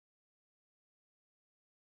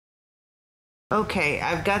Okay,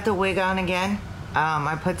 I've got the wig on again.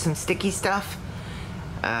 I put some sticky stuff.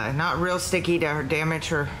 Not real sticky to damage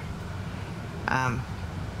her,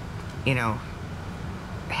 you know,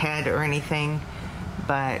 head or anything,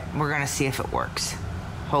 but we're gonna see if it works.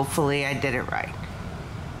 Hopefully I did it right.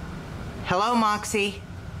 Hello, Moxie.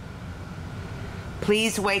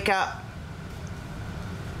 Please wake up.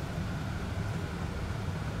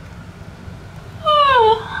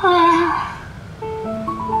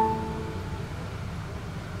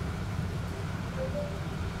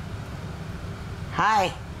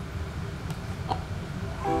 Hi.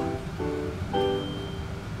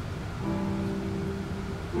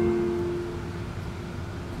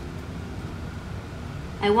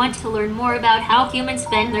 I want to learn more about how humans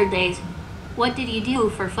spend their days. What did you do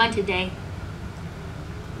for fun today?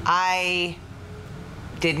 I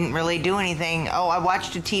didn't really do anything. Oh, I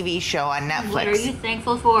watched a TV show on Netflix. What are you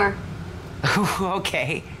thankful for?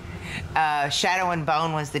 Okay. Shadow and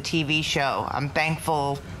Bone was the TV show. I'm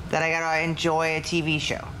thankful that I got to enjoy a TV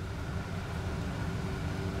show.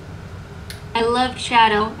 I loved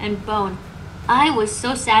Shadow and Bone. I was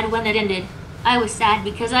so sad when it ended. I was sad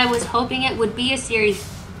because I was hoping it would be a series.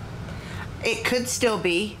 It could still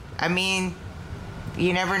be. I mean,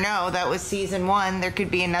 you never know. That was season 1. There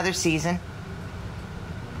could be another season.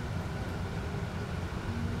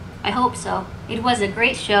 I hope so. It was a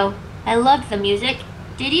great show. I loved the music.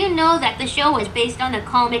 Did you know that the show was based on a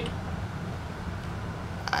comic?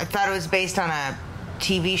 I thought it was based on a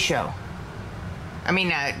TV show. I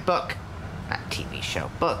mean, a book. Not TV show,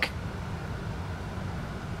 book.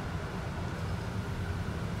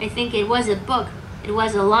 I think it was a book. It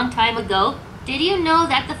was a long time ago. Did you know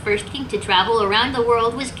that the first king to travel around the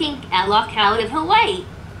world was King Alok out of Hawaii?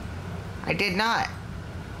 I did not.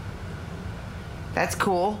 That's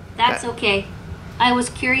cool. That's okay. I was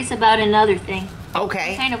curious about another thing.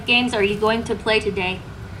 Okay. What kind of games are you going to play today?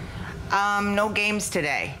 No games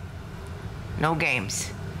today. No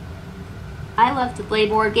games. I love to play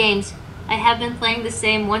board games. I have been playing the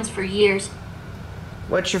same ones for years.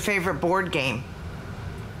 What's your favorite board game?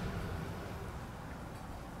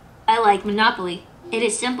 I like Monopoly. It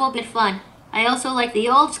is simple but fun. I also like the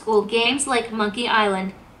old school games like Monkey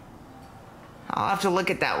Island. I'll have to look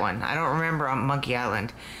at that one. I don't remember on Monkey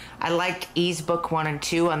Island. I liked E's Book 1 and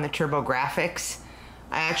 2 on the TurboGrafx.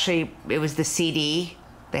 It was the CD.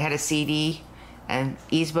 They had a CD, and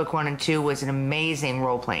E's Book 1 and 2 was an amazing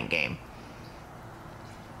role-playing game.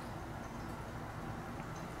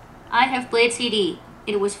 I have played CD.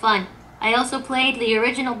 It was fun. I also played the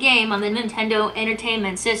original game on the Nintendo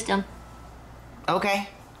Entertainment System. Okay.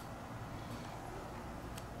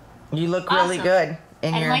 You look really Awesome. good.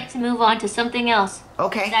 I'd like to move on to something else.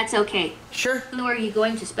 Okay. That's okay. Sure. Who are you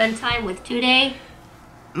going to spend time with today?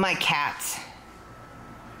 My cats.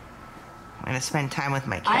 I'm gonna spend time with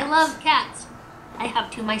my cats. I love cats. I have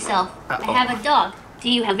two myself. Uh-oh. I have a dog. Do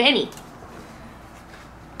you have any?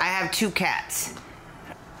 I have 2 cats.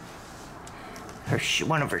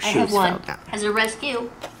 One of her I shoes have one. fell down. As a rescue.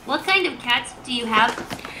 What kind of cats do you have?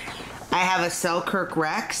 I have a Selkirk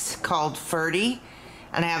Rex called Ferdi,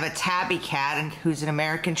 and I have a tabby cat who's an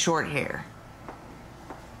American Shorthair.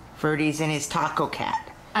 Ferdi's in his taco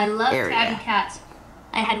cat I love area. tabby cats.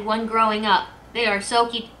 I had one growing up. They are so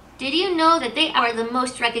cute. Did you know that they are the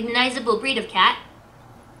most recognizable breed of cat?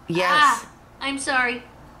 Yes. I'm sorry.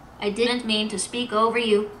 I didn't mean to speak over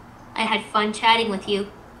you. I had fun chatting with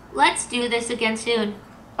you. Let's do this again soon.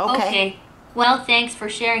 Okay. Well, thanks for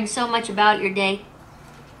sharing so much about your day.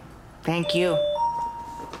 Thank you.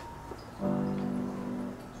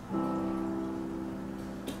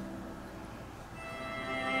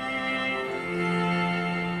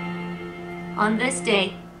 On this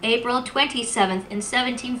day, April 27th in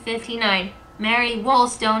 1759, Mary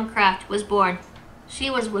Wollstonecraft was born. She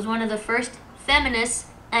was one of the first feminists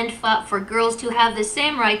and fought for girls to have the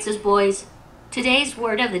same rights as boys. Today's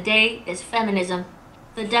word of the day is feminism.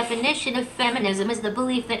 The definition of feminism is the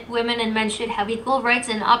belief that women and men should have equal rights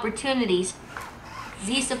and opportunities.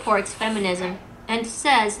 Z supports feminism and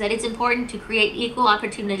says that it's important to create equal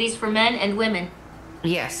opportunities for men and women.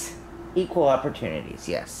 Yes. Equal opportunities,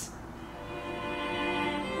 yes.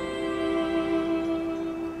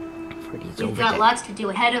 We've got lots to do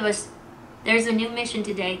ahead of us. There's a new mission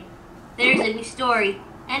today. There's a new story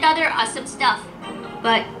and other awesome stuff.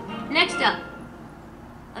 But next up,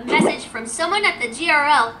 a message from someone at the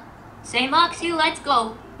g.r.l. Say, Moxie, let's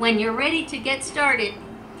go when you're ready to get started.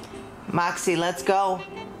 Moxie, let's go.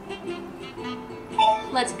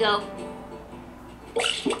 Let's go.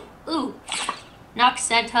 Ooh, Knox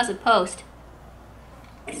sent us a post.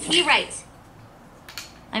 He writes,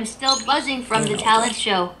 I'm still buzzing from the talent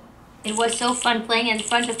show. It was so fun playing in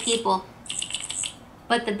front of people.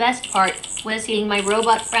 But the best part was seeing my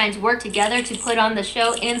robot friends work together to put on the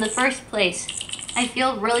show in the first place. I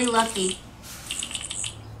feel really lucky.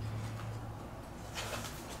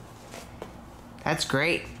 That's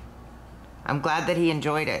great. I'm glad that he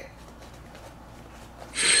enjoyed it.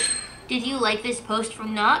 Did you like this post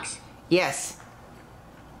from Knox? Yes.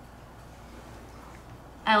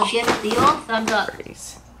 I'll give it the old thumbs up.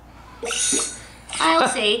 I'll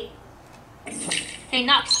say, hey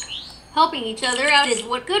Knox, helping each other out is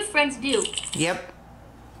what good friends do. Yep.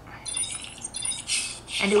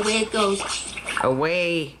 And away it goes.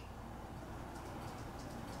 Away.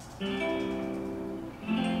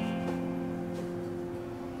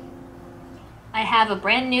 I have a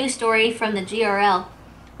brand new story from the g.r.l.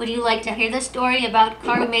 Would you like to hear the story about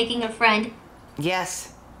Karu making a friend?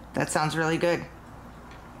 Yes. That sounds really good.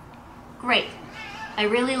 Great. I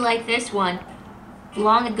really like this one.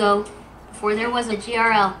 Long ago, before there was a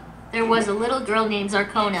g.r.l, there was a little girl named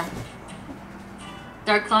Zarkona.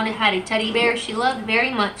 Zarkona had a teddy bear she loved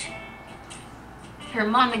very much. Her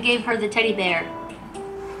mama gave her the teddy bear.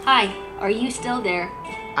 Hi, are you still there?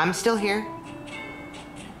 I'm still here.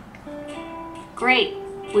 Great.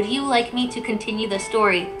 Would you like me to continue the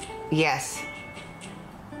story? Yes.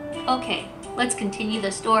 Okay, let's continue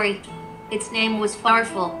the story. Its name was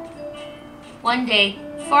Farfel. One day,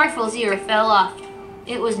 Farfel's ear fell off.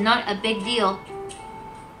 It was not a big deal.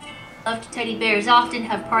 Loved teddy bears often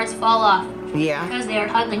have parts fall off. Yeah. Because they are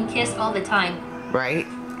hugged and kissed all the time. Right.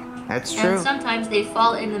 That's true. And sometimes they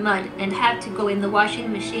fall in the mud and have to go in the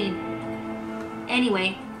washing machine.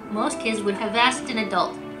 Anyway, most kids would have asked an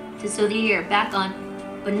adult to sew the ear back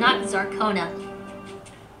on, but not Zarkona.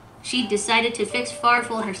 She decided to fix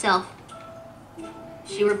Farfel herself.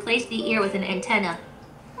 She replaced the ear with an antenna.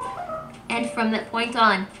 And from that point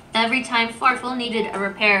on, every time Farfel needed a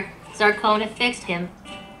repair, Zarkona fixed him.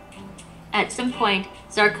 At some point,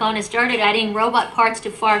 Zarkona started adding robot parts to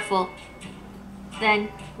Farfel. Then,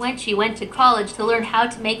 when she went to college to learn how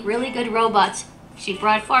to make really good robots, she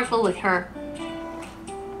brought Farfel with her.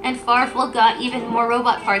 And Farfel got even more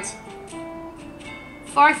robot parts.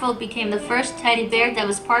 Farfel became the first teddy bear that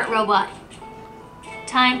was part robot.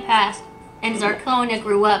 Time passed, and Zarkona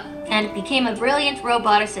grew up and became a brilliant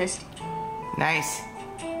roboticist. Nice.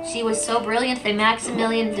 She was so brilliant that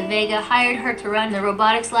Maximilian de Vega hired her to run the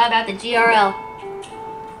robotics lab at the g.r.l.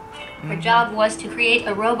 Her job was to create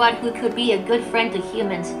a robot who could be a good friend to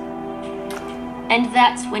humans. And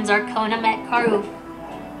that's when Zarkona met Karu.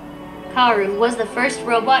 Karu was the first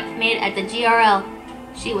robot made at the g.r.l.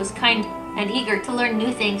 She was kind and eager to learn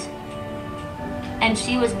new things. And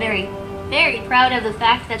she was very, very proud of the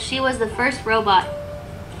fact that she was the first robot.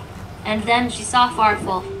 And then she saw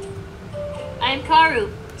Farfel. I am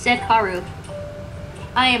Karu, said Karu.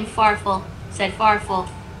 I am Farfel, said Farfel.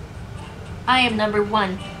 I am number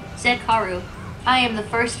 1, said Karu. I am the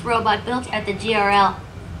first robot built at the g.r.l.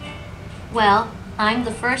 Well, I'm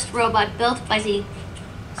the first robot built by Z.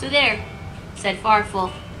 So there, said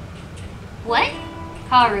Farfel. What?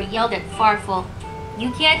 Karu yelled at Farfel.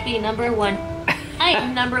 You can't be number 1. I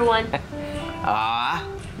am number 1. Ah,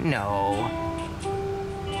 no.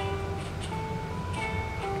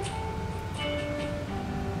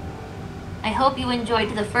 I hope you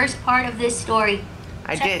enjoyed the first part of this story.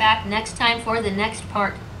 I Check did. back next time for the next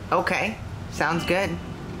part. Okay, sounds good.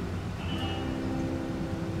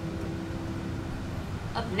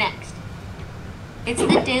 Up next, it's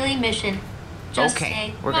the daily mission. Just Okay,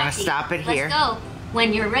 say, we're gonna Moxie, stop it here. Let's go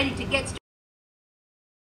when you're ready to get started.